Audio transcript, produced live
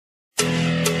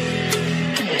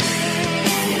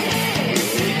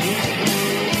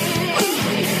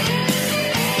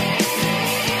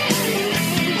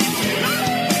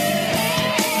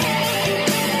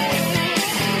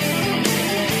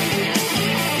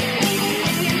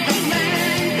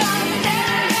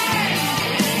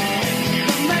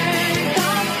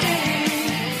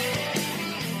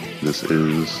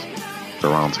is the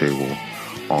Roundtable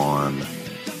on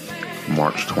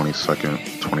March 22nd,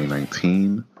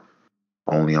 2019,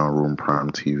 only on Room Prime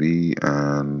TV.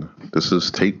 And this is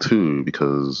take two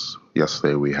because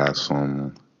yesterday we had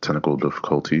some technical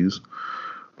difficulties,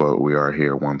 but we are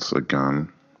here once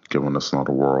again, giving us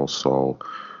another whirl. So,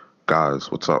 guys,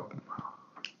 what's up?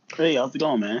 Hey, how's it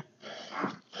going, man?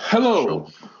 Hello,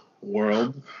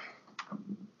 world.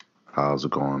 How's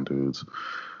it going, dudes?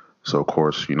 So, of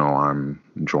course, you know, I'm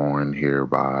joined here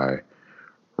by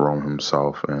Rome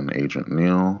himself and Agent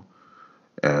Neil.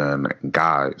 And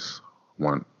guys,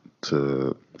 want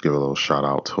to give a little shout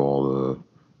out to all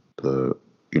the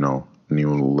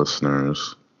new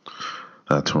listeners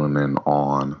that tune in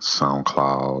on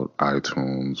SoundCloud,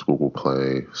 iTunes, Google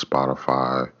Play,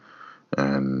 Spotify,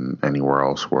 and anywhere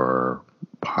else where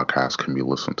podcasts can be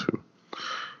listened to.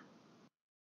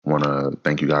 Want to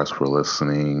thank you guys for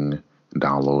listening,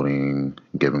 downloading,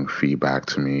 giving feedback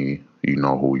to me. You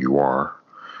know who you are.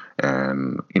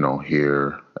 And, you know,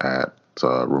 here at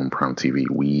Room Prime TV,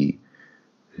 we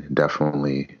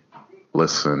definitely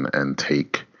listen and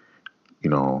take, you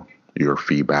know, your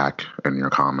feedback and your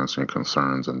comments and your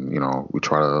concerns. And, you know, we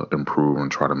try to improve and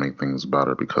try to make things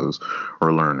better because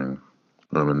we're learning.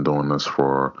 We've been doing this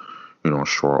for, you know, a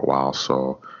short while.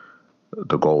 So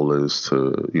the goal is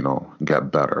to, you know,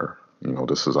 get better. You know,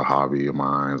 this is a hobby of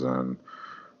mine, and,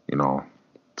 you know,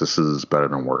 this is better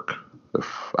than work. If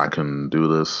I can do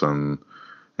this and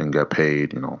get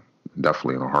paid, you know,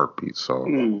 definitely in a heartbeat. So,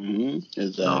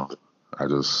 exactly. You know,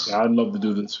 I'd love to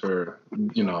do this for,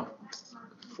 you know,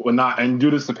 and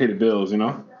do this to pay the bills, you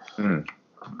know?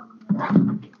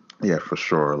 Yeah, for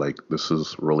sure. Like, this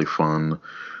is really fun.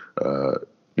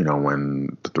 You know,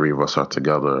 when the three of us are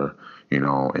together, you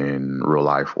know, in real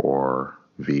life or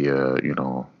via, you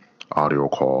know, audio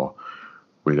call,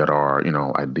 we got our, you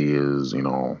know, ideas, you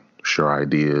know, share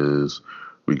ideas.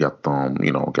 We get them,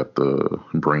 you know, get the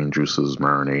brain juices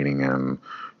marinating and,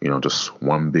 you know, just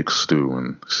one big stew.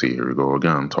 And see, here we go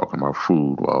again, talking about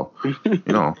food. Well, you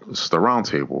know, it's the round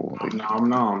table. Like,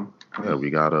 Nom. Yeah, we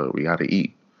gotta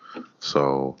eat.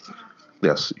 So,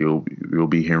 yes, you'll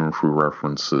be hearing food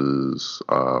references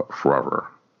forever,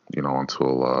 you know,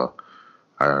 until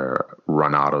I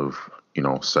run out of, you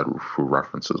know, said food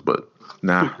references. But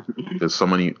there's so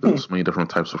many different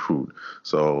types of food.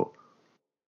 So,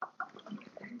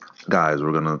 guys,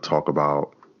 we're gonna talk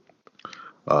about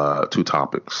two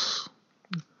topics.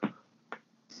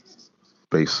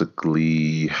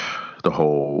 Basically, the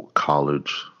whole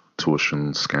college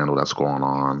tuition scandal that's going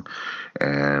on,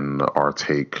 and our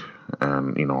take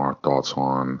and, you know, our thoughts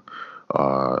on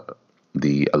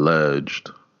the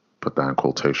alleged, put that in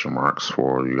quotation marks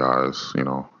for you guys, you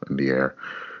know, in the air,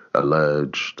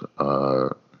 alleged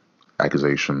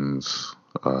accusations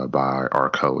by R.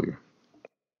 Kelly.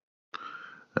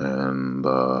 And,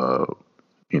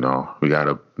 you know, we got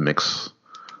to mix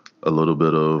a little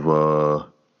bit of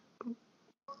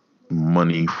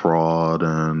money fraud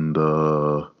and,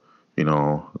 you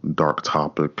know, dark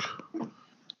topic.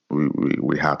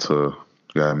 We had to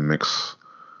mix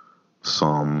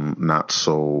some not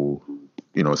so,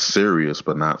 you know, serious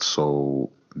but not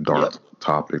so dark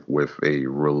topic with a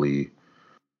really,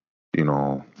 you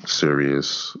know,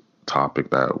 serious topic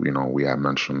that, you know, we had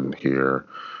mentioned here,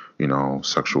 you know,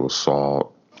 sexual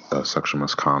assault, sexual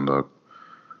misconduct.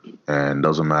 And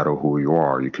doesn't matter who you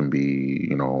are. You can be,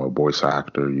 you know, a voice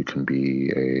actor. You can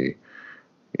be a,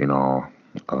 you know,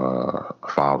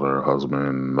 father,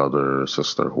 husband, mother,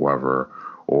 sister, whoever,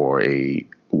 or a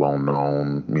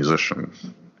well-known musician,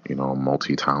 you know,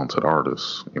 multi-talented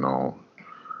artist. You know,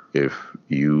 if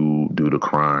you do the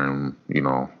crime, you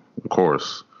know, of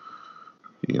course,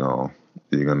 you know,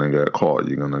 you're going to get caught.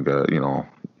 You're going to get, you know,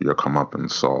 your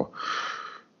comeuppance. So,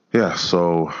 yeah,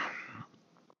 so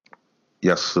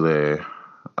yesterday,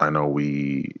 I know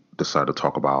we decided to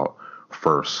talk about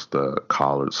first the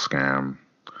college scam,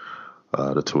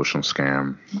 the tuition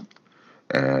scam,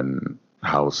 and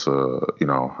how it's you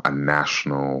know, a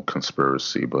national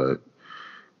conspiracy. But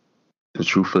the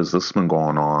truth is, this has been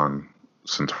going on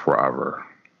since forever.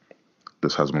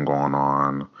 This has been going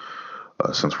on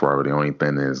since forever. The only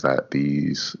thing is that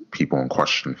these people in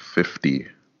question, 50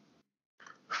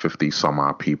 some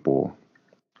odd people,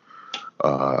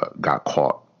 got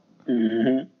caught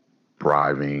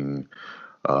bribing.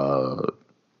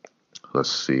 Let's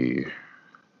see,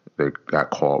 they got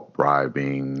caught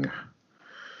bribing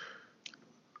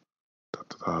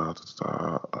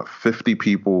 50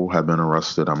 people have been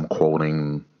arrested. I'm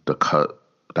quoting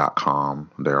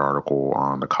thecut.com, their article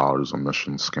on the college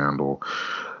admissions scandal.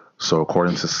 So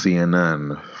according to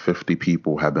CNN, 50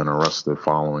 people have been arrested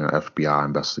following an FBI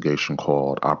investigation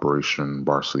called Operation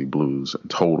Varsity Blues. In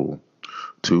total,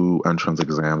 2 entrance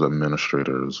exams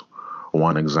administrators,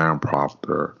 1 exam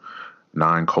proctor,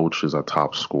 9 coaches at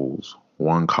top schools,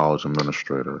 1 college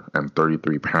administrator, and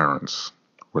 33 parents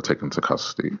were taken to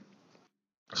custody.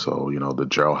 So, the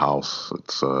jailhouse,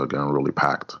 it's getting really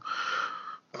packed.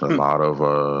 A lot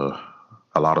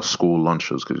of school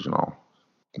lunches, because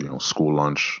school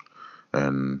lunch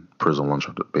and prison lunch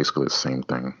are basically the same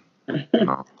thing.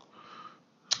 Like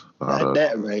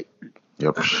that, right?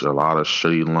 Yep, a lot of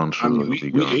shitty lunches. I mean,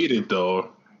 we ate it though.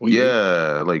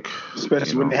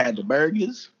 Especially when they had the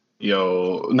burgers.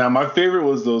 Yo, now my favorite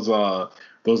was those.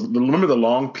 Remember the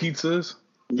long pizzas?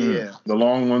 Yeah, the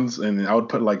long ones, and I would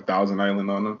put like Thousand Island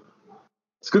on them.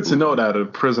 It's good to know that a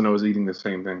prisoner was eating the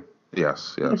same thing.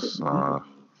 Yes.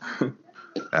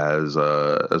 As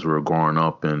we were growing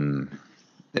up in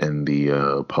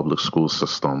the public school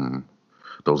system,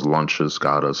 those lunches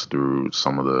got us through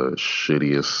some of the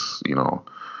shittiest,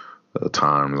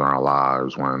 times in our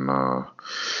lives when,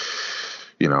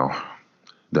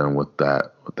 then with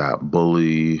that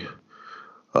bully,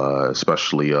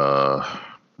 especially,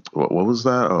 what was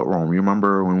that? Ron, you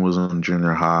remember when we was in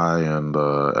junior high and,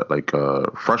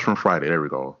 freshman Friday, there we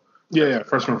go. Yeah,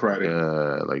 freshman Friday.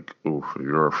 Yeah, if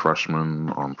you're a freshman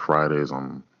on Fridays,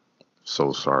 I'm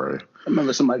so sorry. I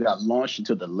remember somebody got launched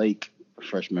into the lake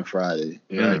freshman Friday.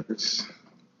 Yeah.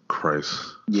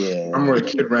 Christ. Yeah. I remember a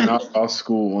kid ran out of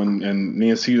school in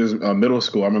Nia Cedars middle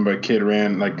school. I remember a kid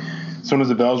ran, as soon as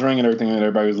the bells rang and everything and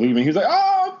everybody was leaving, he was like,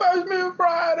 "Oh, freshman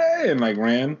Friday," and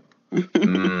ran.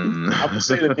 I will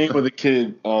say the name of the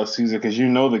kid, Caesar, because you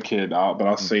know the kid, but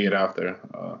I'll say it after.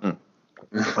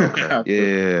 Okay.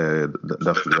 Yeah,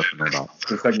 definitely not.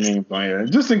 The second name,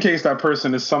 just in case that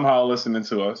person is somehow listening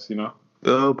to us,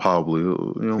 Probably,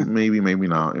 maybe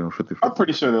not, 50. I'm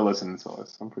pretty sure they're listening to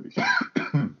us. I'm pretty sure.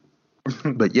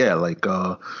 But yeah, like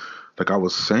I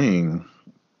was saying,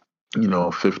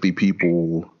 50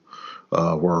 people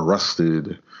were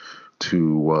arrested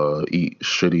to eat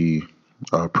shitty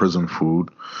prison food,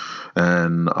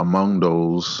 and among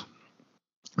those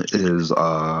is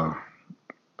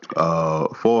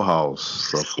Full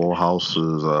House. Full House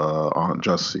is Aunt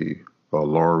Jessie,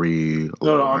 Lori.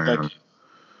 No, Aunt Becky.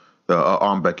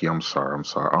 Aunt Becky. I'm sorry.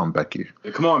 Aunt Becky.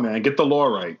 Hey, come on, man, get the law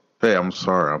right. Hey, I'm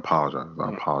sorry. I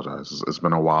apologize. It's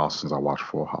been a while since I watched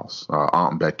Full House.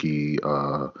 Aunt Becky,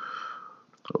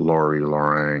 Lori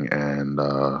Loring, and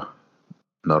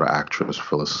another actress,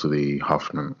 Felicity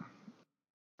Huffman.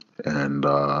 And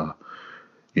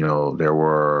there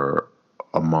were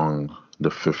among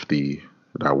the 50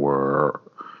 that were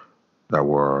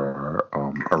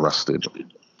arrested,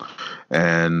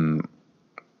 and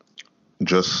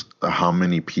just how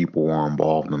many people were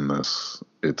involved in this.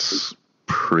 It's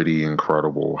pretty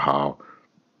incredible how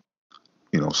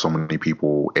so many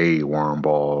people were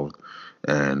involved,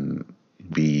 and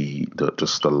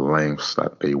just the lengths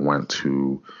that they went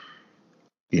to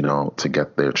to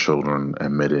get their children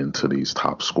admitted into these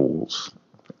top schools.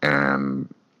 And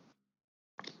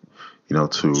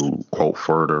to quote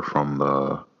further from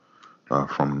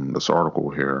this article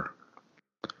here,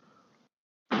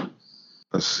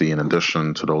 let's see, in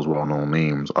addition to those well-known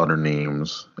names, other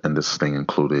names in this thing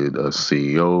included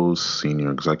CEOs,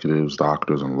 senior executives,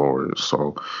 doctors, and lawyers.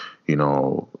 So,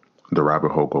 the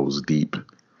rabbit hole goes deep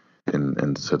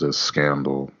into this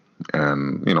scandal.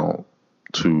 And,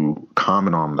 to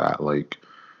comment on that,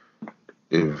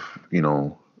 if,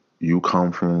 you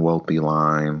come from a wealthy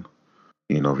line,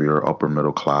 if you're upper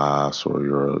middle class or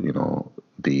you're,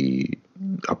 the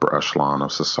upper echelon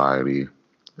of society,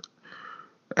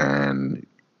 and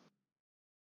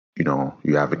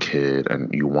you have a kid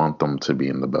and you want them to be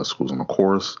in the best schools, and of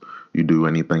course you do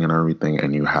anything and everything,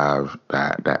 and you have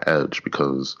that edge,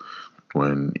 because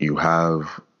when you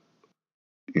have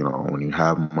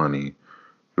money,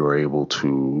 you're able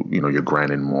to you're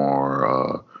granted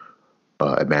more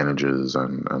advantages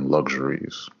and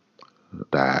luxuries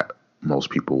that most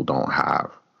people don't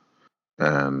have.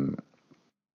 And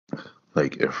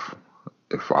if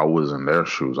I was in their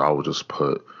shoes, I would just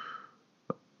put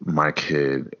my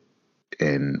kid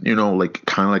in, kind of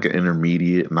like an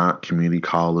intermediate, not community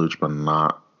college, but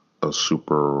not a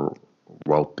super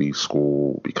wealthy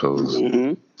school, because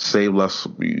you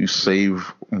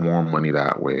save more money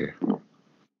that way.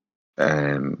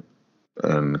 And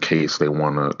in case they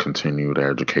want to continue their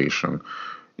education,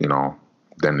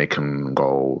 then they can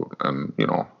go and,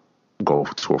 go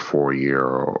to a 4-year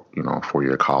or,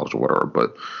 4-year college or whatever.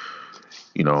 But,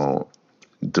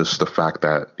 just the fact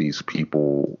that these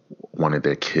people wanted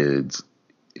their kids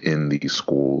in these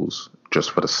schools just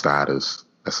for the status.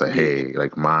 I say, hey,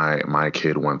 like my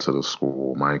kid went to the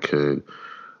school. My kid,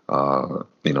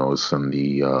 is in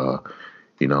the,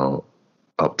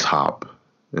 up top,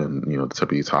 and the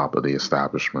tippy top of the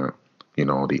establishment.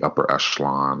 The upper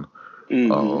echelon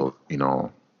of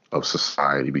of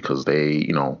society, because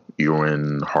you're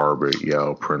in Harvard,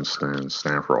 Yale, Princeton,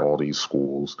 Stanford, all these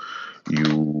schools.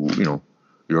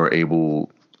 You're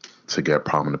able to get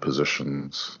prominent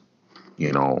positions,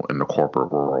 in the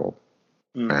corporate world.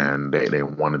 And they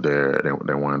wanted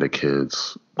their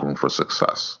kids going for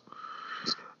success,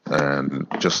 and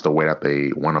just the way that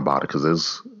they went about it,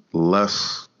 because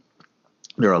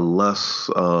there are less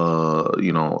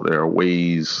there are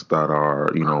ways that are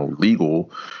legal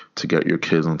to get your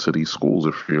kids into these schools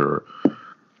if you're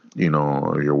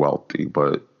wealthy,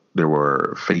 but they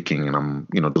were faking, and I'm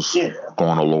just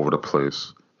going all over the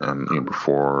place, and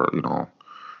before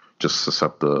just to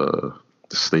set the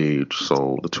stage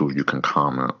so the two of you can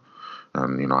comment,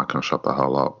 and I can shut the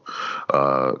hell up.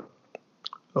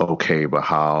 Okay, but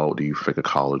how do you fake a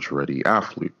college ready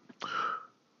athlete?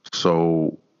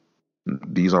 So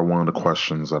these are one of the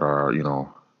questions that are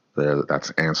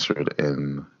that's answered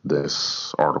in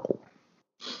this article,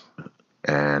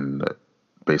 and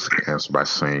basically answered by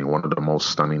saying one of the most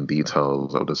stunning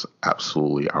details of this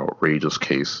absolutely outrageous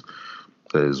case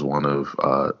is one of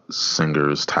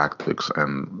Singer's tactics.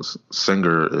 And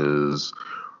Singer is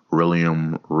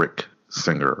William Rick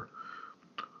Singer.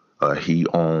 He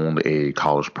owned a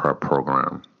college prep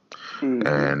program,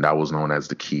 and that was known as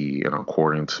the Key. And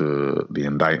according to the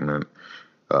indictment,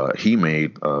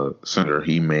 Singer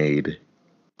made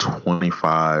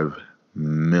 $25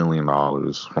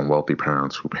 million from wealthy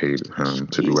parents who paid him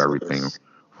to do everything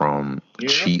from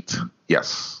cheat.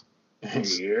 Yes.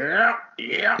 Yeah.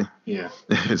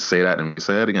 Say that and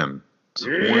say it again.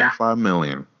 25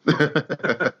 million.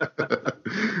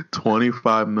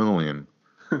 25 million.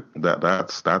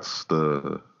 That's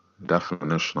the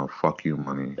definition of fuck you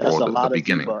money. That's or a lot the of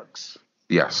beginning. V-Bucks.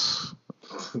 Yes.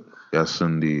 Yes,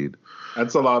 indeed.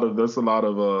 That's a lot of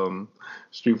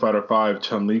Street Fighter V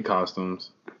Chun-Li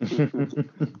costumes.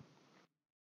 It's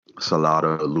a lot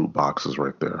of loot boxes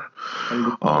right there.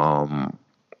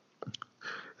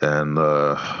 And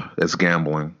it's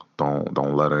gambling.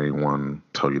 Don't let anyone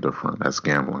tell you different. That's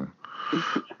gambling.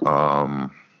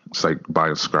 It's like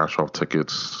buying scratch off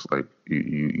tickets. Like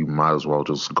you might as well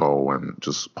just go and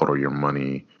just put all your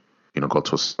money, go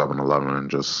to a 7-Eleven and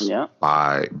just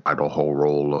buy the whole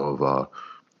roll of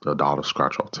 $1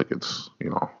 scratch off tickets.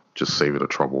 Just save you the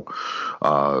trouble.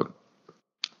 But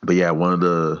yeah, one of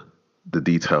the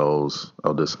details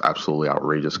of this absolutely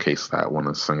outrageous case, that one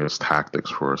of Singer's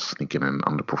tactics for sneaking in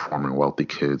underperforming wealthy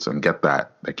kids, and get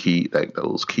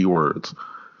those keywords,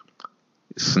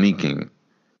 sneaking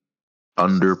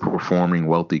underperforming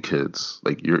wealthy kids.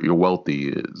 Like you're wealthy,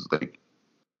 is like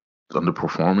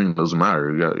underperforming, doesn't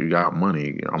matter. You got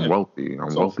money. I'm wealthy.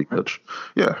 I'm wealthy, bitch.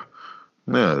 Yeah.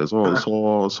 It's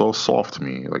all soft to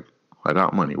me. Like I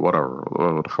got money.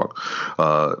 Whatever the fuck.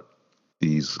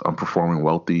 These unperforming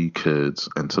wealthy kids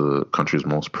into the country's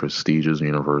most prestigious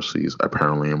universities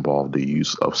apparently involve the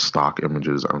use of stock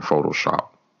images and Photoshop.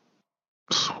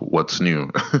 So what's new?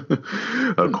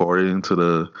 According to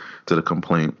the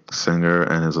complaint, Singer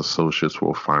and his associates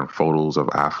will find photos of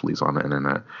athletes on the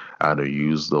internet, either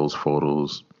use those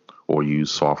photos or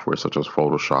use software such as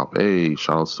Photoshop. Hey,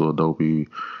 shout outs to Adobe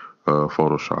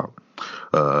Photoshop,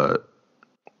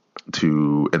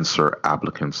 to insert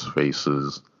applicants'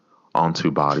 faces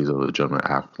onto bodies of legitimate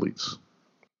athletes.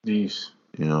 Jeez.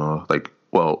 You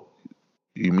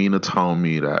mean to tell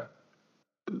me that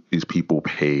these people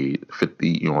paid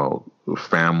 50,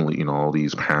 family, all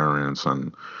these parents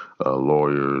and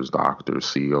lawyers, doctors,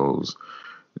 CEOs,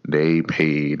 they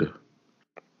paid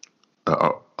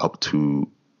up to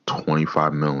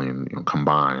 25 million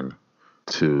combined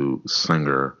to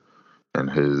Singer and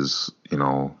his,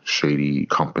 shady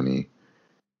company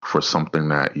for something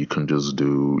that you can just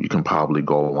do. You can probably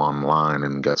go online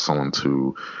and get someone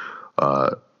to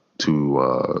do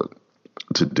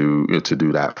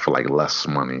that for like less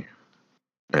money.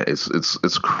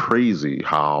 It's crazy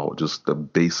how just the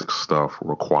basic stuff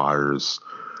requires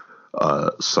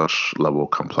such level of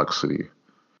complexity.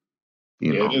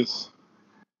 It is.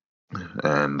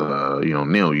 And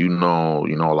Neil, you know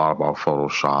a lot about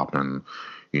Photoshop and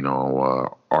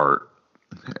art,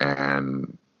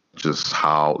 and just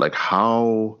how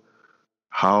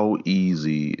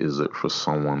easy is it for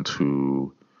someone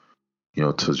to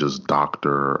to just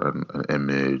doctor an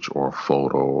image or a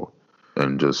photo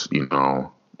and just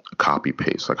copy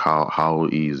paste? Like how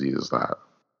easy is that?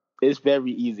 It's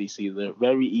very easy, Caesar.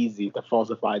 Very easy to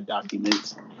falsify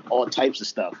documents, all types of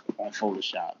stuff on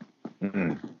Photoshop.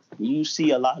 Mm-hmm. You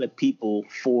see a lot of people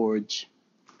forge,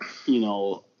 a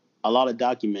lot of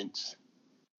documents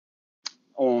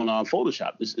on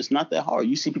Photoshop. It's not that hard.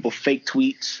 You see people fake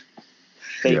tweets,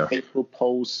 fake Facebook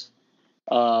posts,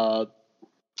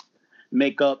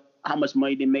 make up how much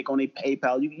money they make on their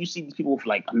PayPal. You see these people with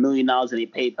like $1 million in their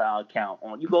PayPal account.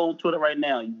 You go on Twitter right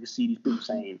now, you can see these people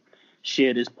saying,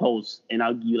 share this post and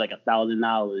I'll give you like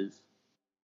 $1,000.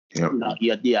 Yep. I'll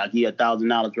give you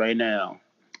 $1,000 right now.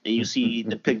 And you see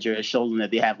the picture, it shows them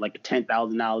that they have like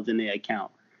 $10,000 in their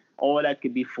account. All that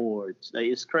could be forged. Like,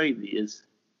 it's crazy.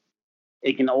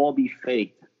 It can all be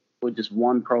faked with just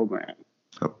one program.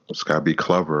 It's gotta be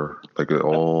clever. Like it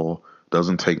all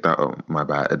doesn't take that. Oh, my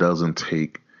bad. It doesn't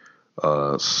take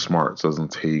smarts.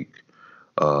 Doesn't take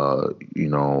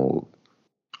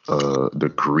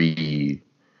degree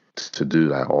to do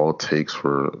that. All it takes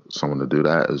for someone to do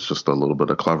that is just a little bit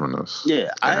of cleverness.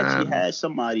 Yeah, I actually had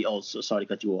somebody. Oh, so sorry to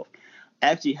cut you off. I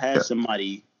actually had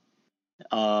somebody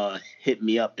hit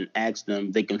me up and ask them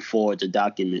if they can forge a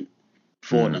document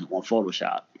for them on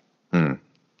Photoshop.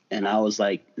 And I was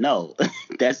like, no,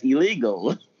 that's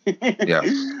illegal. Yeah.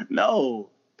 No.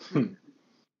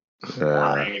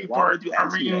 Why would you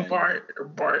ask me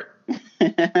that?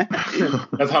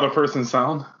 That's how the person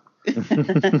sound.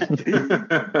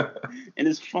 And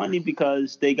it's funny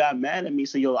because they got mad at me.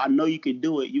 So, yo, I know you can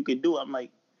do it. You can do it. I'm like,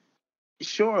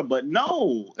 sure, but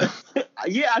no.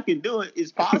 Yeah, I can do it.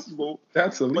 It's possible.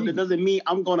 That's illegal. But it doesn't mean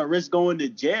I'm going to risk going to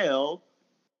jail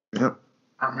Yep.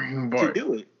 to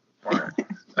do it.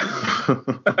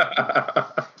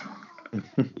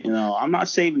 I'm not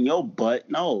saving your butt.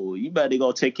 No, you better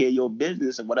go take care of your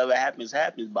business and whatever happens,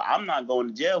 happens. But I'm not going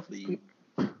to jail for you.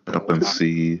 Yep,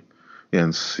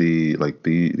 and see like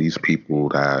these people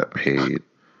that paid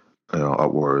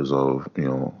upwards of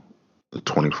the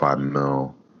 25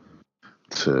 mil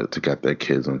to get their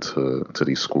kids into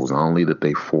these schools. Not only did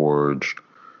they forge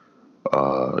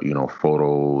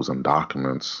photos and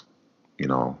documents,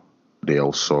 they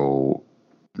also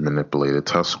manipulated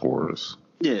test scores.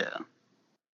 Yeah.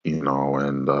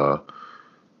 And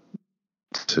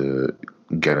to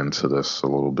get into this a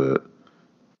little bit,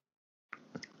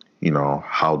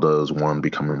 how does one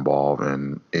become involved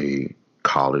in a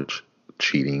college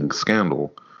cheating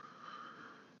scandal?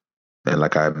 And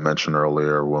like I mentioned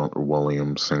earlier,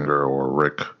 William Singer or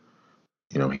Rick,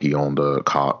 he owned a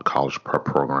college prep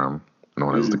program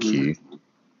known as The Key.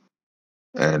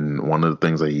 And one of the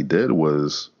things that he did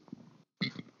was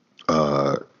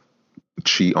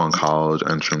cheat on college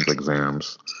entrance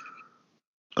exams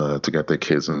to get their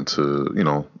kids into,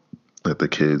 get the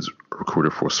kids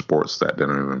recruited for sports that they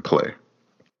don't even play.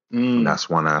 And that's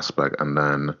one aspect. And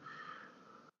then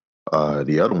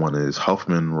the other one is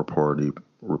Huffman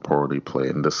reportedly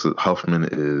played. And Huffman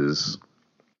is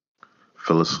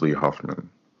Phyllis Lee Huffman,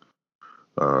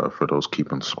 for those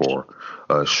keeping score.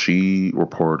 She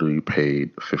reportedly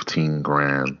paid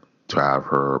 $15,000 to have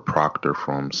her proctor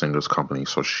from Singer's company.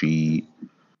 So she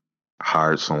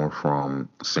hired someone from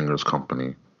Singer's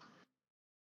company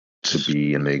to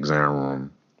be in the exam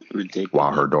room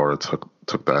while her daughter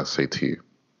took the SAT.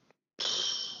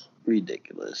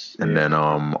 Ridiculous. And then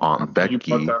Aunt Becky. You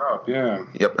put that up, yeah.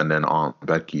 Yep, and then Aunt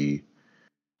Becky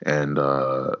and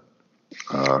her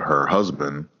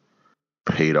husband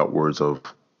paid upwards of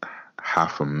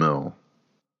 $500,000.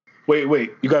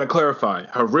 Wait, you got to clarify.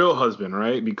 Her real husband,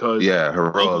 right? Because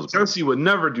her real husband. Jesse would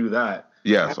never do that.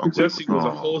 Yes. Jesse was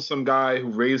a wholesome guy who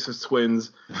raised his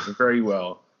twins very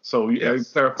well. So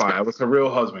clarify, it was her real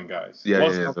husband, guys. Yeah, the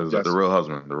real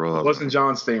husband. The real husband. It wasn't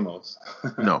John Stamos.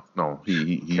 No,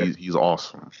 he's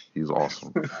awesome. He's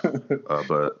awesome.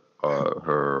 But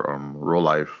her real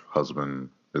life husband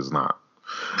is not.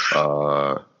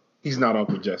 He's not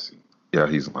Uncle Jesse. Yeah,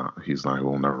 he's not. He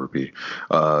will never be.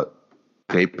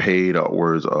 They paid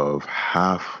upwards of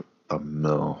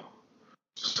 $500,000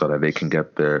 so that they can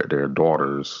get their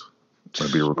daughters to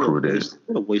be recruited.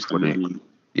 What a waste of money.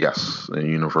 Yes, the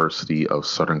University of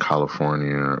Southern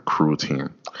California crew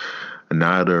team.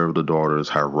 Neither of the daughters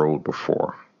had rowed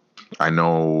before. I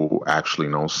actually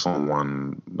know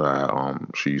someone that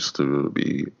she used to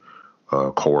be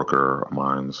a coworker of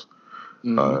mine's.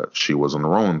 She was on the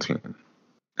rowing team,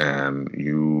 and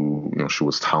she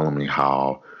was telling me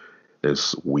how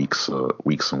there's weeks and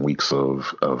weeks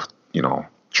of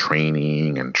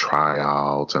training and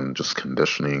tryouts and just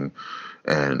conditioning.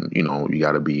 And, you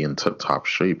got to be in tip-top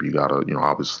shape. You got to,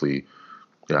 obviously, you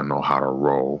got to know how to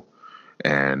row.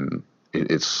 And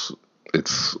it's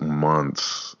it's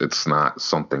months. It's not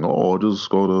something, oh, just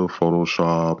go to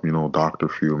Photoshop, doctor a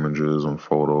few images and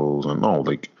photos. And no,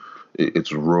 like,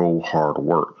 it's real hard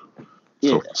work.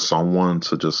 Yeah. So for someone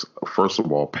to just, first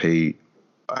of all, pay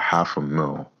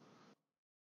 $500,000,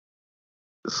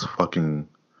 it's fucking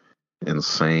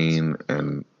insane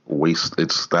and waste.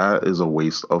 That is a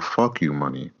waste of fuck you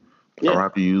money. Yeah. I'd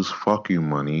rather use fuck you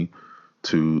money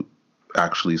to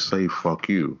actually say fuck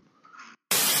you.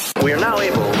 We are now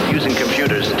able, using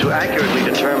computers, to accurately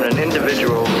determine an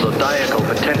individual's zodiacal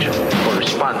potential for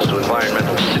response to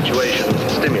environmental situations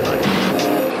and stimuli.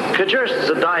 Kajur's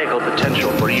zodiacal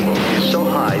potential for evil is so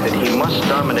high that he must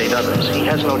dominate others. He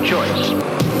has no choice.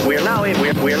 We are now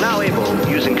able,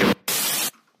 using computers.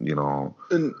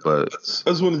 But I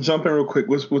just want to jump in real quick.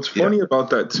 What's funny about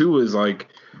that too is like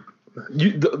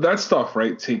that stuff,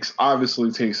 right? Takes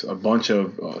a bunch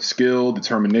of skill,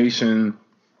 determination,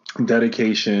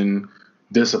 dedication,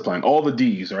 discipline, all the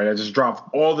D's, right? I just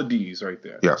dropped all the D's right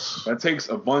there. Yes. That takes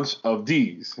a bunch of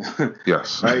D's.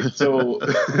 Yes. Right? So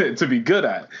to be good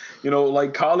at,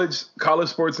 like college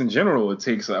sports in general, it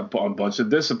takes a bunch of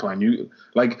discipline. You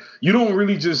don't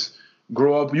really just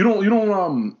grow up. You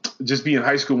don't just be in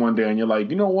high school one day and you're like,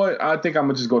 you know what? I think I'm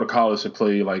gonna just go to college to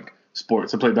play like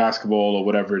sports, to play basketball or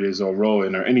whatever it is, or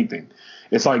rowing or anything.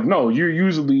 It's like, no, you're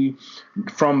usually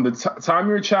from the time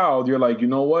you're a child, you're like, you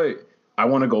know what? I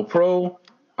want to go pro.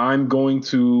 I'm going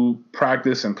to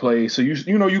practice and play. So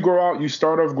you grow out, you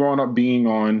start off growing up being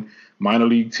on minor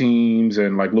league teams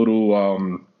and like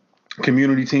little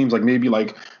community teams, like maybe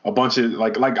like a bunch of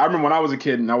like I remember when I was a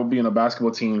kid and I would be in a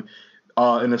basketball team.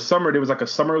 In the summer, there was like a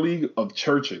summer league of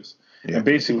churches. Yeah. And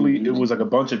basically, it was like a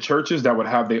bunch of churches that would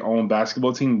have their own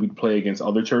basketball team. We'd play against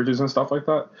other churches and stuff like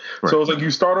that. Right. So it was like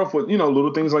you start off with,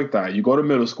 little things like that. You go to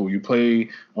middle school, you play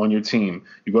on your team.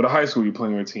 You go to high school, you play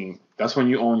on your team. That's when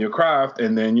you own your craft.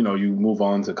 And then, you move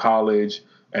on to college.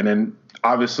 And then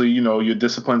obviously, your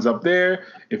discipline's up there.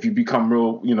 If you become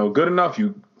real, good enough,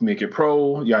 you make it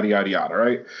pro, yada, yada, yada,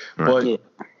 right? But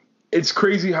it's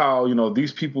crazy how,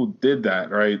 these people did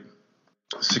that, right?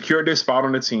 Secured their spot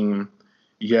on the team,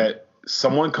 yet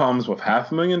someone comes with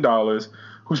 $500,000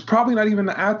 who's probably not even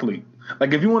an athlete.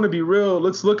 Like, if you want to be real,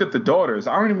 let's look at the daughters.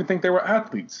 I don't even think they were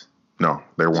athletes. No,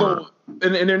 they weren't. So,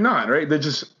 and they're not, right? They're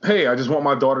just, hey, I just want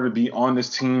my daughter to be on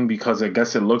this team because I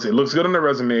guess it looks good on the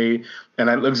resume, and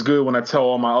it looks good when I tell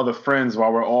all my other friends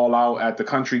while we're all out at the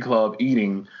country club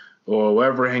eating or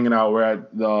wherever hanging out. We're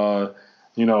at the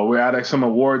we're at some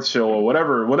awards show or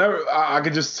whatever. Whatever, I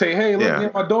could just say, hey,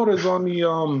 look, my daughter's on the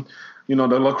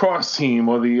the lacrosse team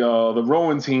or the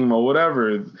rowing team or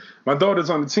whatever. My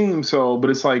daughter's on the team. So, but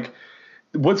it's like,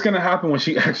 what's gonna happen when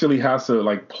she actually has to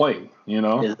like play?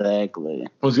 Exactly.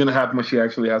 What's gonna happen when she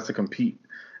actually has to compete?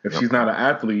 If she's not an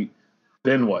athlete,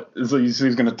 then what? So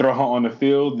he's gonna throw her on the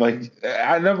field? Like,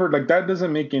 that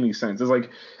doesn't make any sense. It's like,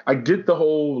 I get the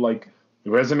whole like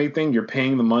resume thing. You're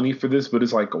paying the money for this, but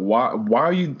it's like, why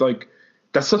are you like?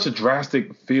 That's such a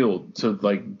drastic field to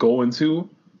like go into.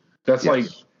 That's like,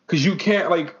 because you can't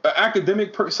like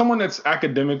someone that's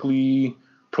academically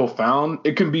profound.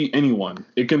 It can be anyone.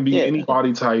 It can be any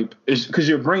body type. It's because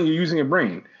you're using your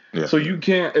brain. Yeah. So you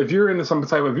can't, if you're in some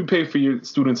type of, if you pay for your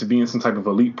students to be in some type of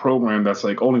elite program that's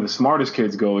like only the smartest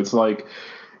kids go, it's like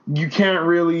you can't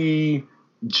really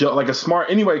like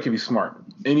anybody can be smart.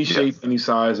 Any shape, any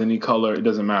size, any color, it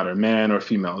doesn't matter. Man or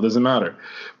female, it doesn't matter.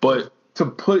 But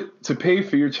to pay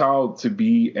for your child to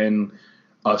be in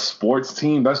a sports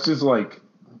team, that's just like,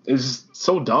 it's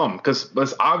so dumb because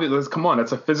that's obvious. Come on,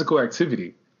 that's a physical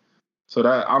activity. So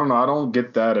that, I don't know, I don't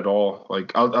get that at all.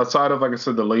 Like outside of, like I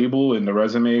said, the label and the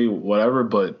resume, whatever,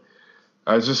 but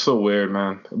it's just so weird,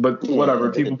 man. But whatever,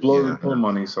 people blow their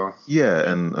money, so. Yeah,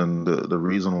 and the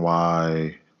reason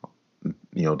why,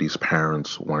 these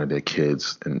parents wanted their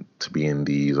kids to be in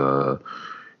these,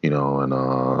 in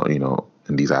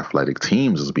these athletic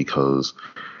teams is because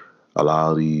a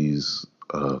lot of these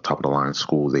top of the line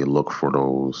schools, they look for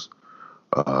those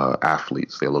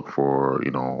athletes. They look for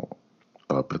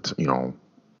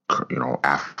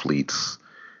athletes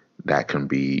that can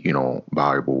be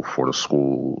valuable for the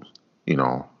school,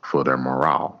 for their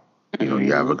morale.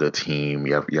 You have a good team.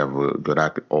 You have a good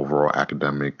overall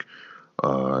academic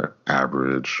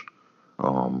average.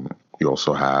 You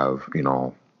also have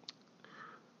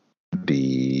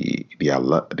the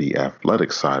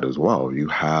athletic side as well. You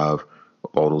have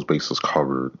all those bases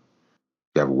covered.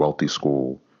 You have a wealthy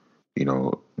school,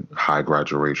 high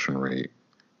graduation rate,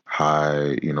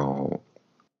 high,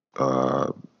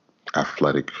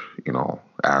 athletic,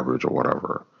 average or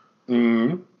whatever.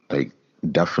 Mm-hmm. Like,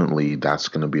 definitely that's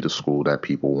going to be the school that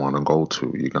people want to go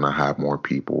to. You're going to have more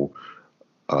people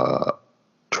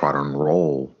try to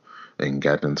enroll and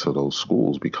get into those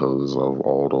schools because of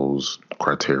all those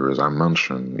criteria I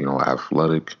mentioned,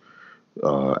 athletic,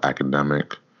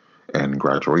 academic, and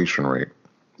graduation rate.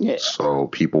 Yeah. So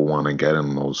people want to get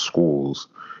in those schools,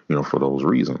 for those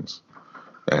reasons.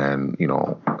 And,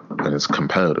 and it's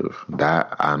competitive.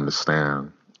 That I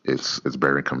understand. It's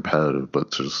very competitive,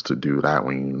 but just to do that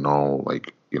when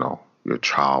your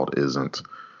child isn't,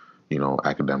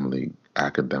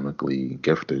 academically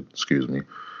gifted,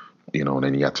 and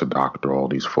then you have to doctor all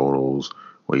these photos,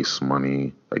 waste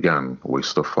money. Again,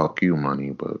 waste the fuck you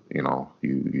money, but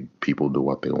you people do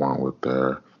what they want with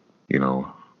their,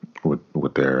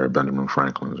 with their Benjamin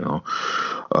Franklins,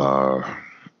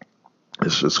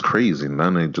 It's just crazy. And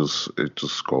then it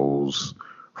just goes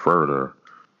further.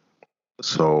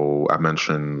 So I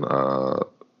mentioned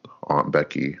Aunt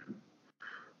Becky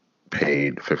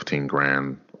paid 15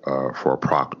 grand for a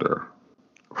proctor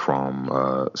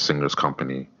from Singer's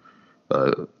company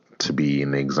to be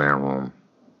in the exam room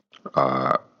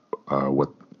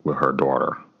with her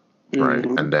daughter, right?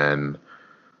 Mm-hmm. And then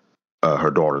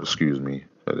her daughter, excuse me,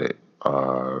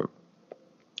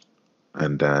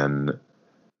 and then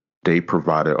they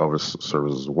provided other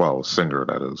services as well, Singer,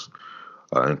 that is,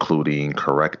 including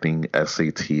correcting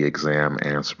SAT exam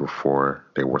answers before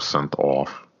they were sent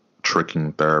off,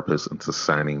 tricking therapists into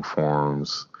signing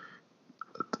forms,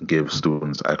 give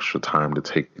students extra time to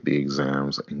take the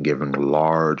exams, and giving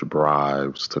large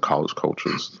bribes to college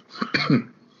coaches.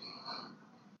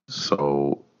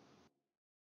 So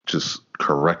just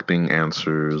correcting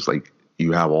answers, like,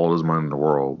 you have all this money in the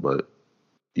world, but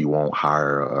you won't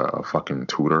hire a fucking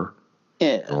tutor.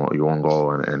 Yeah. You won't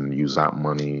go and use that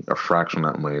money, a fraction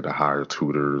of that money, to hire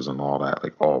tutors and all that.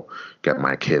 Like, get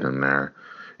my kid in there.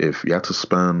 If you have to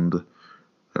spend, and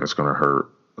it's going to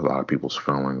hurt a lot of people's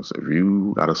feelings, if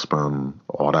you got to spend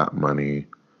all that money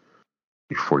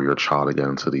for your child to get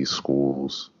into these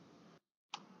schools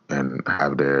and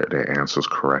have their answers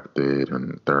corrected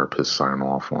and therapists sign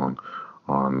off on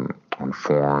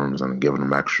forms and giving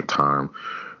them extra time,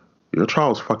 your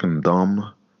child's fucking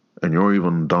dumb, and you're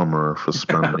even dumber for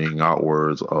spending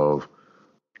outwards of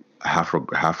half a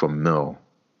fucking mil,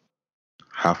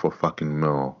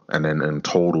 and then in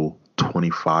total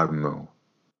 25 mil.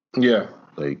 Yeah.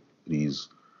 Like, these,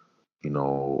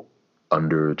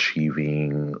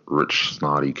 underachieving, rich,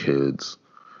 snotty kids,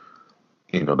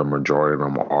 the majority of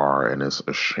them are, and it's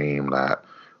a shame that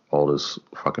all this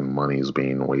fucking money is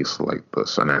being wasted like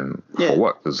this. And then for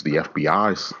what? Because the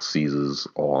FBI seizes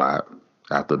all that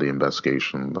after the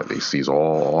investigation. Like, they seize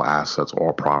all assets,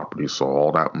 all property. So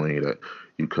all that money that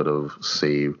you could have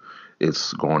saved,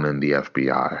 it's gone in the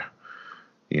FBI.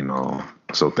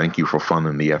 So thank you for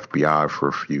funding the FBI for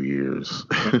a few years.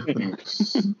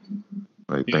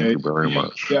 Like, thank you very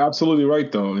much. Yeah, absolutely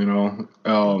right, though.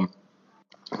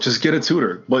 Just get a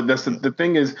tutor. But that's the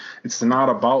thing is, it's not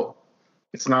about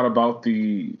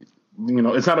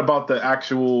the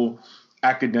actual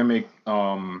academic.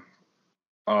 I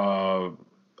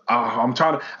was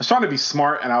trying to be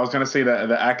smart, and I was going to say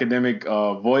the academic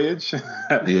voyage.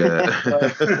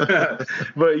 Yeah.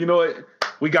 But you know what?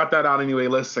 We got that out anyway.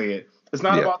 Let's say it. It's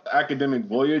not about the academic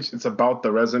voyage. It's about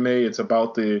the resume. It's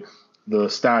about the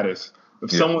status. If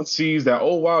someone sees that,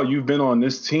 oh wow, you've been on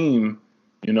this team,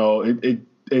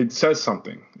 it says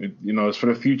something. It's for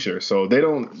the future. So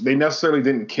they necessarily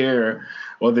didn't care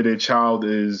whether their child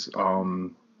is,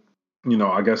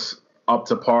 I guess, up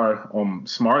to par,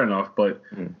 smart enough, but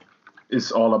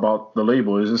it's all about the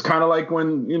label. It's kind of like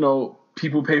when,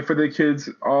 people pay for their kids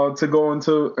to go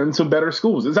into better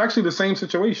schools. It's actually the same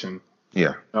situation.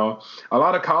 Yeah. A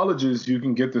lot of colleges, you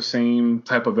can get the same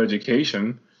type of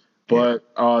education, but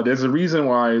there's a reason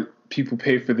why people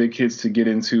pay for their kids to get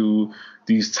into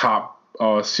these top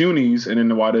SUNYs, and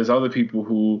then why there's other people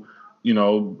who,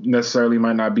 necessarily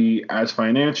might not be as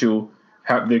financial,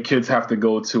 their kids have to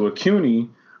go to a CUNY.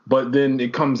 But then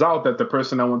it comes out that the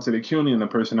person that went to the CUNY and the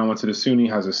person that went to the SUNY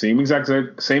has the same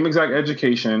exact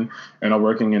education and are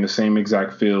working in the same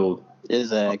exact field.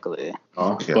 Exactly.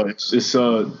 But it's it's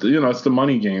the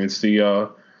money game. It's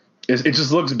it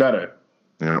just looks better.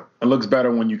 Yeah. It looks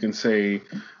better when you can say,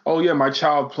 oh yeah, my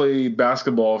child played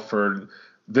basketball for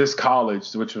this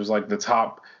college, which was like the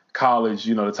top college,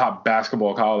 the top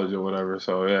basketball college or whatever.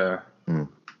 So yeah.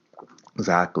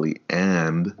 Exactly.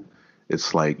 And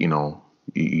it's like, you know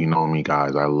me,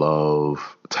 guys, I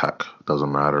love tech.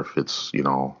 Doesn't matter if it's,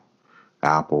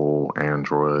 Apple,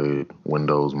 Android,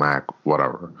 Windows, Mac,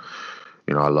 whatever.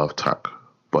 I love tech.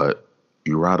 But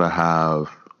you rather have,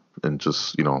 and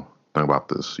just, think about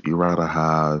this, you rather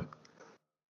have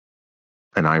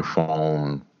an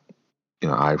iPhone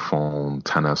iPhone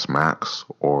 10s Max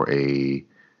or a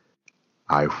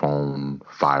iPhone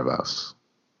 5s?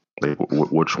 Like,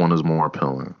 which one is more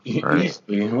appealing? Right?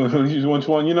 Which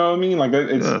one? You know what I mean? Like,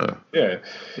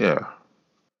 yeah.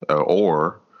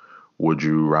 Or would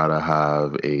you rather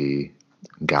have a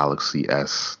Galaxy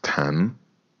S10?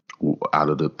 Out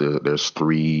of there's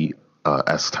three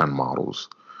S10 models.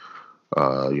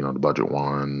 The budget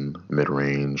one, mid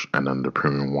range, and then the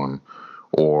premium one.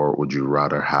 Or would you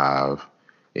rather have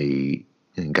a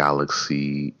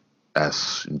Galaxy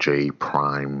SJ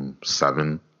Prime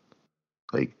 7?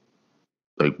 Like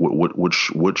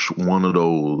which one of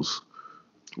those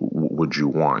would you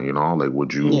want? Like,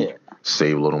 would you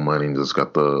save a little money and just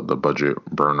get the budget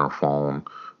burner phone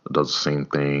that does the same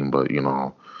thing, but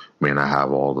may not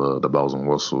have all the bells and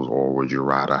whistles? Or would you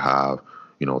rather have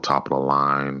top of the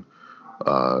line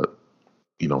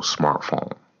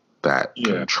smartphone that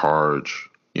can charge?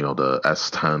 The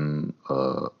S10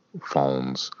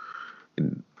 phones,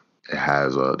 it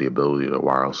has the ability to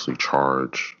wirelessly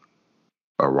charge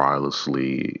a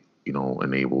wirelessly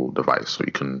enabled device, so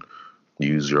you can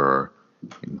use your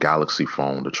Galaxy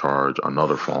phone to charge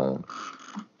another phone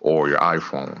or your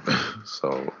iPhone.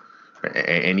 So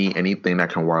anything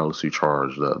that can wirelessly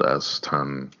charge, the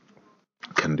S10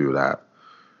 can do that.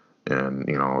 And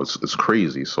it's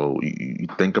crazy. So you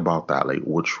think about that,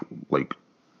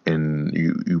 and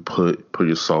you put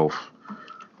yourself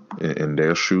in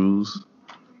their shoes.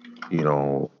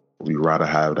 We rather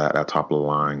have that top of the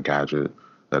line gadget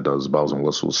that does bells and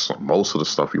whistles. Most of the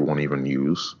stuff you won't even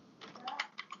use,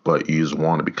 but you just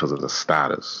want it because of the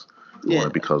status. You want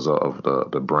it because of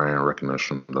the brand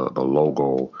recognition, the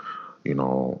logo.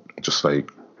 Just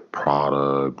like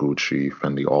Prada, Gucci,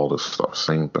 Fendi, all this stuff.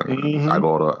 Same thing. Mm-hmm. I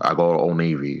go to Old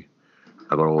Navy.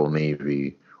 Or go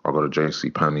to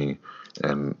JC Penney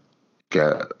and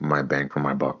get my bang for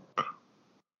my buck.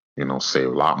 Save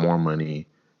a lot more money,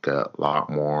 get a lot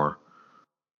more,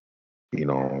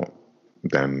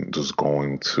 than just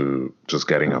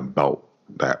getting a belt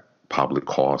that probably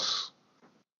costs,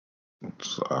 I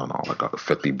don't know, like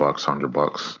 $50,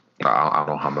 $100. I don't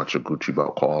know how much a Gucci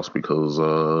belt costs because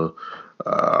I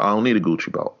don't need a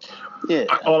Gucci belt. Yeah.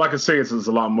 All I can say is it's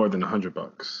a lot more than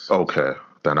 $100. Okay,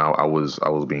 then I was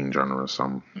being generous.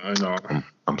 I know.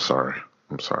 I'm sorry.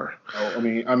 Oh,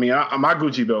 my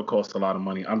Gucci belt costs a lot of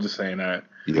money. I'm just saying that.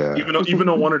 Yeah. Even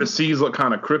though one of the C's look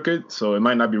kind of crooked, so it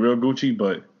might not be real Gucci,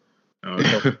 but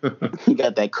you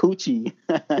got that coochie.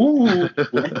 Ooh.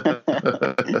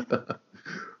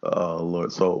 Oh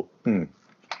Lord. So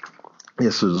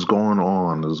yes, it's going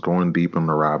on. It's going deep in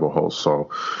the rabbit hole. So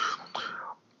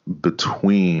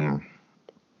between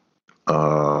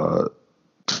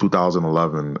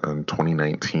 2011 and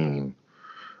 2019,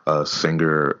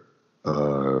 singer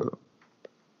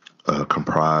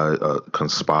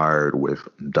conspired with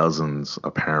dozens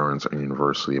of parents and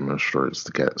university administrators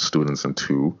to get students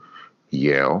into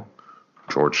Yale,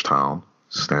 Georgetown,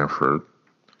 Stanford,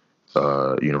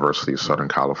 University of Southern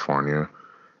California,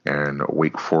 and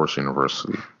Wake Forest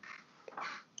University.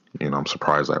 I'm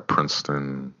surprised that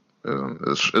Princeton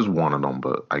is one of them,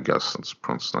 but I guess since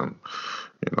Princeton,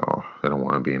 they don't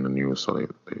want to be in the news, so they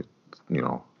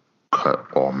cut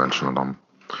all mention of them.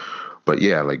 But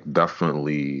yeah,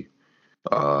 definitely,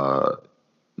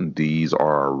 these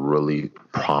are really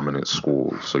prominent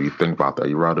schools. So you think about that.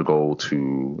 You'd rather go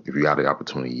to, if you got the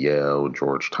opportunity, Yale,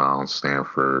 Georgetown,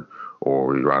 Stanford,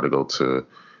 or you'd rather go to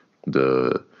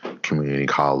the community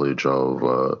college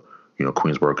of,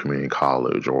 Queensborough Community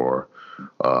College, or,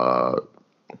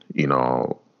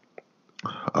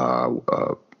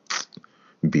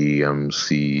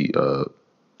 BMC,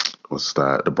 what's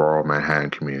that? The Borough of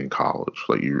Manhattan Community College.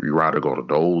 You rather go to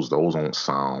those. Those don't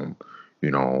sound,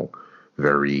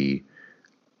 very,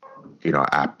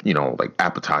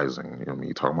 appetizing.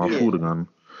 You talking about food again.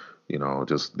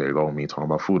 Just there you go, me talking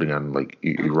about food again.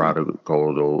 You rather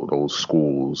go to those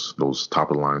schools, those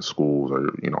top of the line schools, or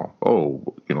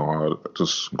I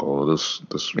just go to this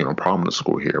prominent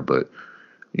school here. But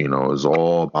it's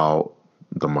all about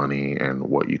the money and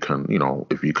what you can,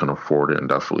 if you can afford it, and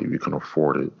definitely if you can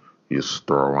afford it, you just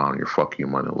throw around your fuck you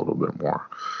money a little bit more.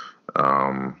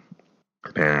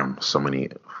 Damn, so many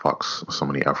fucks, so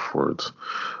many F words.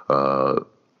 We're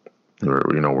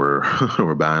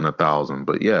batting 1,000,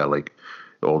 but yeah,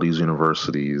 all these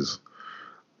universities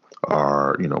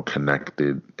are,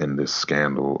 connected in this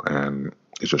scandal, and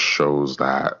it just shows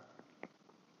that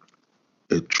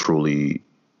it truly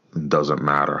doesn't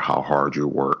matter how hard you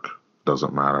work,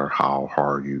 doesn't matter how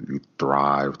hard you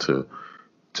thrive to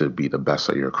be the best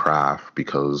at your craft,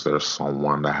 because there's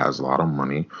someone that has a lot of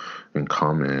money and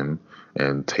come in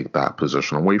and take that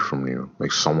position away from you.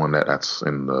 Like someone that's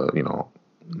in the,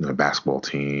 the basketball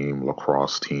team,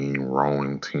 lacrosse team,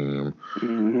 rowing team,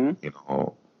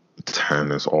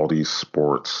 tennis, all these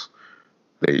sports,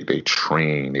 they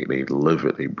train, they live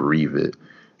it, they breathe it.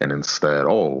 And instead,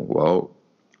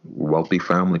 wealthy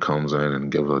family comes in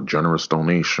and gives a generous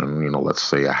donation, let's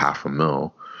say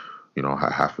 $500,000,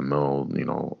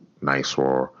 $500,000, nice,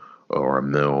 or $1.5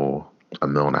 million,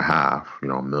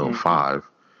 $1.5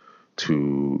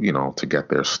 million, to get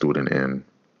their student in,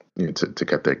 to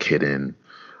get their kid in.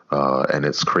 And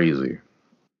it's crazy.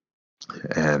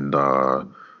 And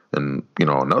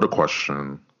another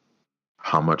question,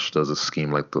 how much does a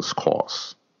scheme like this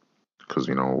cost? Because,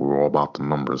 we're all about the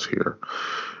numbers here.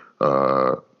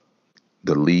 The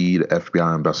lead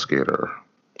FBI investigator,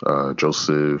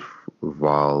 Joseph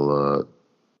Valaton,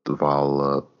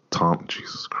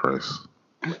 Jesus Christ,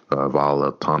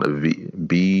 Valaton,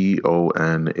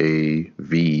 Bonavolonta.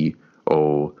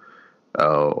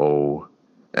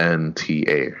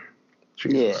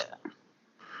 Jesus.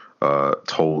 Yeah.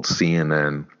 Told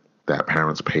CNN that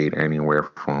parents paid anywhere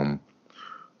from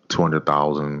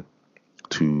 $200,000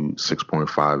 to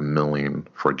 $6.5 million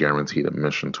for guaranteed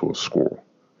admission to a school.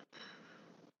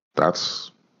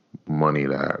 That's money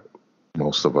that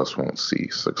most of us won't see.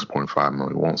 $6.5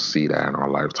 million. We won't see that in our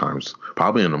lifetimes.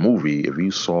 Probably in a movie. If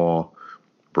you saw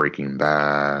Breaking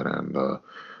Bad and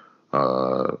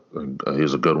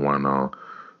here's a good one,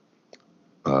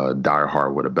 Die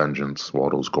Hard with a Vengeance, all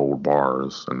those gold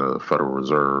bars in the Federal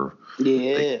Reserve.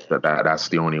 Yeah. That's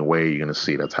the only way you're gonna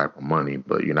see that type of money,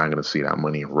 but you're not gonna see that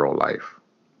money in real life.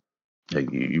 Like,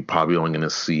 you probably only gonna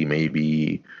see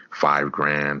maybe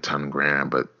 $5,000, $10,000,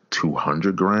 but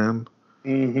 $200,000,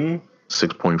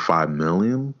 $6.5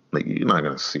 million. Like, you're not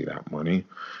gonna see that money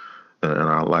in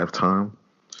our lifetime.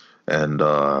 And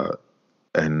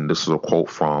this is a quote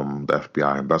from the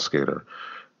FBI investigator.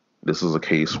 This is a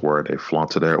case where they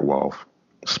flaunted their wealth,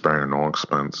 sparing no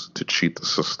expense to cheat the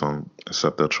system and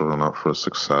set their children up for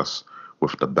success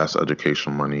with the best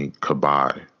education money could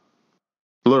buy.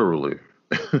 Literally.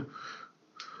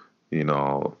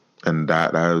 And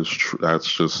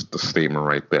that's just the statement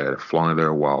right there. Flaunting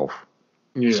their wealth,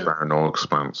 sparing no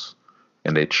expense,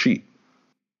 and they cheat.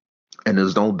 And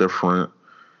there's no different,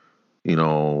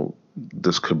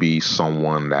 this could be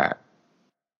someone that,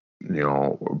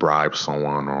 bribes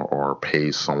someone or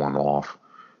pays someone off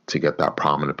to get that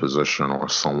prominent position, or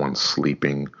someone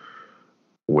sleeping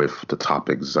with the top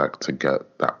exec to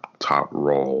get that top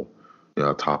role,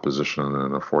 top position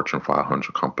in a Fortune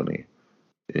 500 company.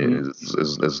 It's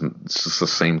just the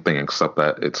same thing, except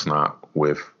that it's not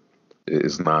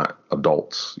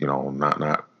adults,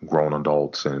 not grown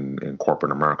adults in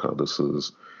corporate America. This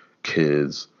is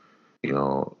kids,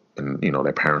 and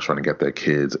their parents trying to get their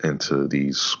kids into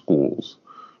these schools,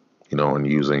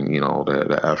 and using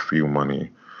the FU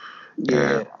money.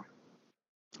 Yeah, and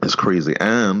it's crazy.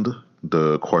 And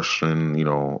the question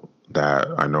that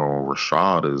I know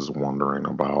Rashad is wondering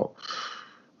about,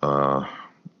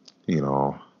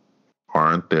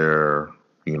 aren't there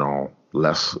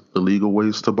less illegal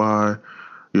ways to buy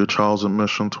your child's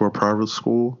admission to a private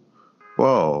school?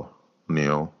 Well,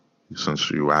 Neil,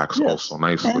 since you asked so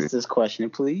nicely. Ask this question,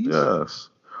 please. Yes.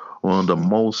 One of the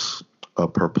most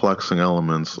perplexing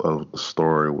elements of the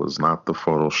story was not the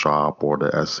Photoshop or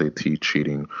the SAT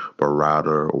cheating, but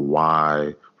rather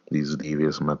why these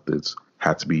devious methods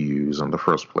had to be used in the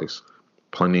first place.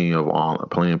 Plenty of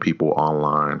people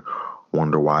online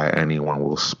wonder why anyone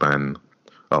will spend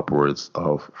upwards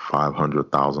of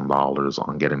 $500,000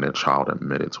 on getting their child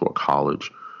admitted to a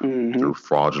college through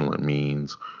fraudulent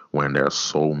means, when there are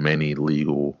so many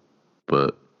legal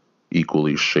but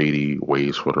equally shady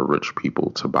ways for the rich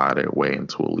people to buy their way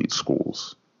into elite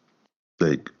schools.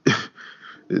 Like,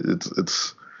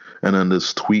 it's and then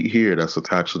this tweet here that's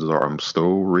attached to this, I'm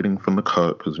still reading from the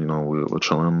cut because we're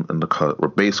chilling in the cut. We're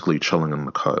basically chilling in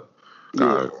the cut.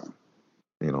 Like,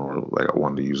 I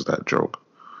wanted to use that joke.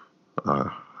 Feel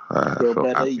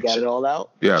better? You got it all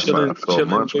out? Yeah, chilling.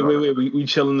 Wait. We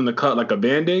chilling in the cut like a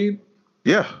Band-Aid?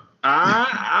 Yeah.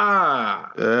 Yeah.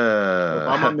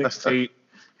 I'm a mixtape.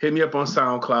 Hit me up on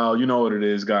SoundCloud. You know what it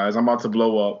is, guys. I'm about to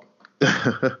blow up.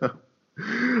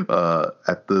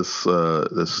 At this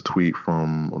tweet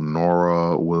from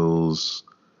Nora Wills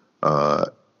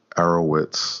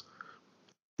Arowitz,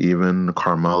 even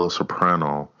Carmela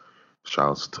Soprano,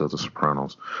 shouts to the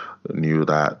Sopranos, knew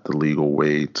that the legal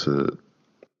way to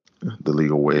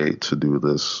do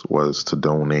this was to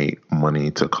donate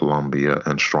money to Colombia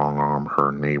and strong arm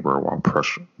her neighbor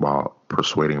while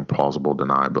persuading plausible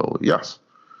deniability. Yes.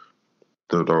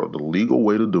 The legal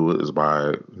way to do it is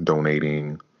by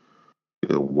donating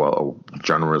a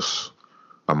generous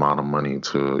amount of money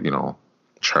to,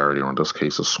 charity, or in this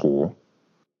case, a school.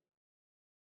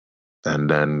 And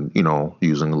then,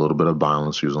 using a little bit of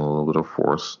violence, using a little bit of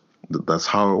force. That's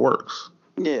how it works.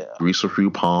 Yeah. Grease a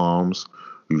few palms,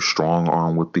 you strong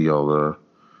arm with the other.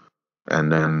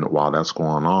 And then while that's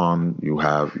going on, you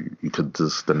could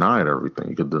just deny it everything.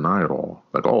 You could deny it all.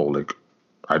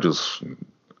 I just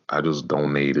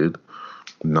donated.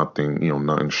 Nothing,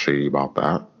 nothing shady about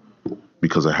that,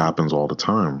 because it happens all the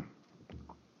time.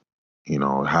 It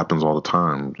happens all the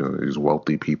time. These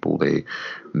wealthy people, they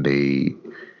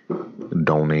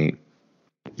donate,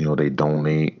 they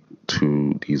donate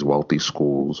to these wealthy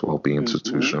schools, wealthy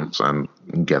institutions, and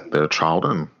get their child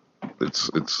in.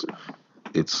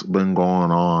 It's been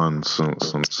going on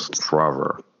since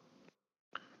forever,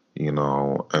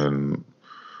 and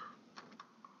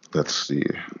let's see.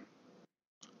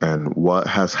 And what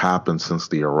has happened since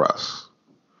the arrest?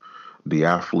 The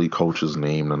athlete coaches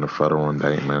named in the federal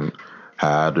indictment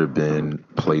had either been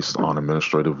placed on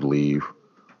administrative leave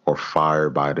or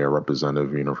fired by their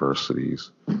representative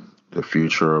universities. The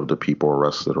future of the people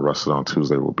arrested on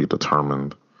Tuesday will be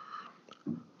determined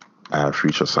at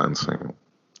future sentencing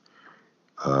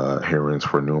hearings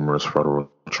for numerous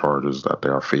federal charges that they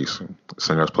are facing.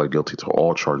 Singh has pled guilty to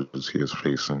all charges he is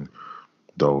facing,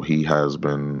 though he has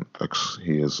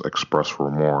expressed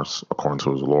remorse, according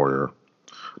to his lawyer,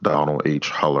 Donald H.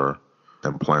 Heller,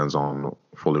 and plans on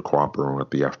fully cooperating with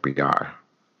the FBI.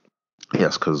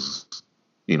 Yes, because,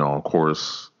 of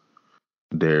course,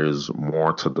 there's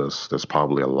more to this. There's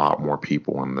probably a lot more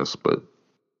people in this, but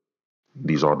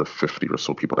these are the 50 or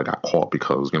so people that got caught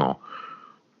because,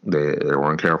 they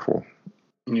weren't careful.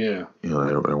 Yeah. They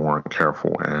weren't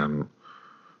careful. And,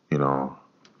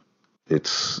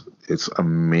 it's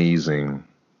amazing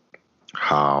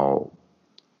how,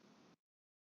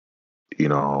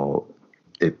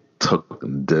 it took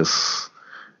this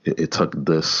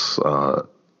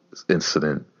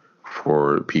incident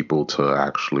for people to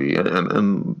actually,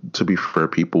 and to be fair,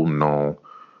 people know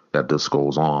that this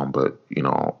goes on, but,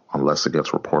 unless it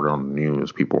gets reported on the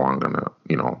news, people aren't going to,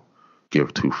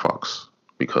 give two fucks,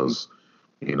 because,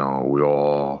 we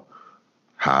all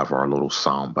have our little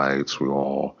sound bites. We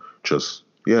all just,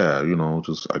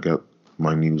 I get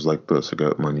my news like this, I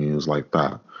get my news like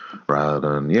that, rather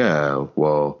than,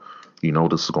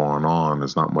 this is going on.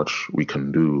 There's not much we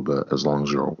can do, but as long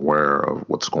as you're aware of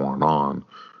what's going on,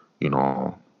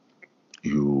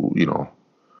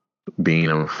 being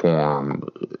informed,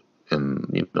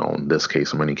 and, in this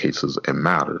case, in many cases, it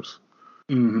matters.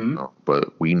 Mm-hmm.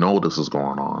 But we know this is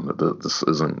going on. This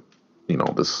isn't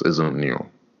new.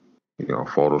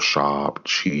 Photoshop,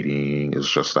 cheating.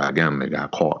 It's just that, again, they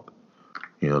got caught.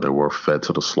 They were fed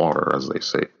to the slaughter, as they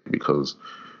say, because,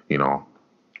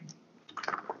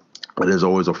 there's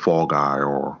always a fall guy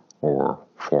or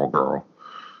fall girl,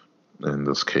 in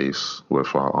this case with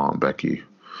Becky.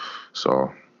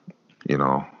 So,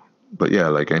 but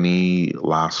yeah, any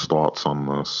last thoughts on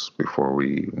this before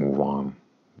we move on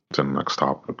to the next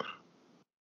topic?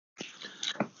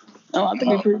 No, I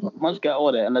think we pretty much got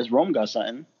all that, unless Rome got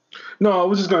something. No, I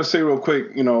was just gonna say real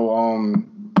quick,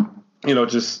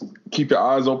 just keep your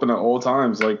eyes open at all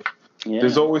times.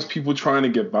 There's always people trying to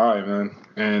get by, man,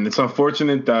 and it's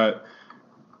unfortunate that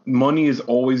money is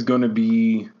always gonna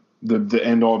be the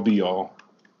end all be all.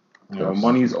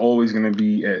 Money is always gonna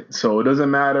be it. So it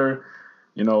doesn't matter,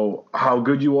 how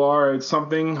good you are at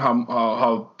something,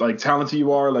 how talented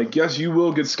you are. Yes, you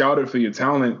will get scouted for your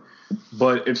talent,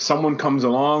 but if someone comes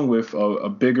along with a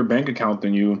bigger bank account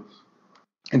than you,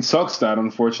 it sucks that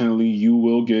unfortunately you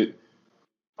will get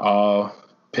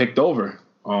picked over.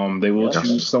 They will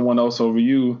choose someone else over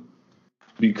you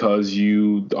because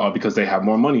they have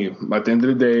more money. At the end of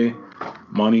the day,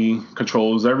 money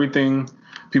controls everything.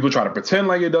 People try to pretend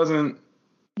like it doesn't,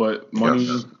 but money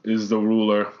is the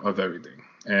ruler of everything.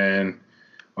 And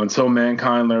until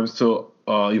mankind learns to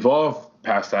evolve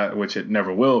past that, which it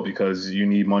never will, because you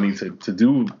need money to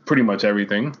do pretty much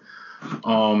everything.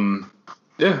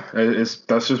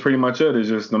 That's just pretty much it. It's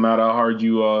just no matter how hard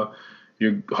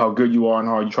how good you are and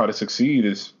how hard you try to succeed,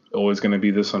 is always going to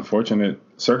be this unfortunate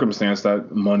circumstance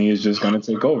that money is just going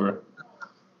to take over.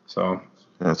 So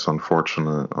it's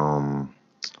unfortunate.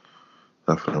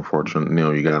 Definitely unfortunate.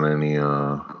 Neil, you got any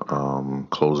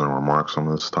closing remarks on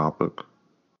this topic?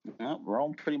 No,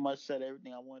 Rome pretty much said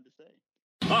everything I wanted to say.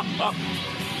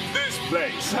 This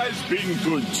place has been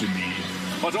good to me,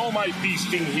 but all my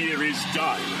feasting here is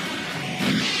done.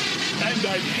 And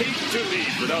I'd hate to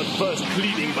leave without first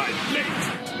cleaning my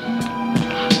plate.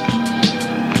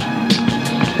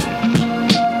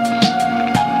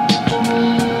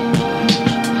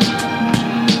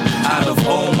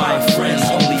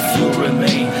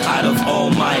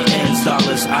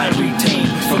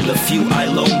 from the few I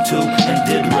loaned to and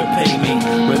did repay me.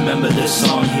 Remember this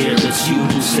song here, it's you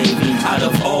who saved me. Out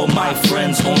of all my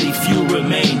friends, only few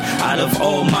remain. Out of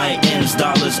all my ends,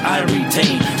 dollars I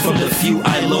retain. From the few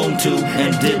I loaned to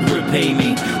and did repay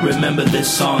me. Remember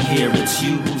this song here, it's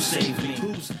you who saved me.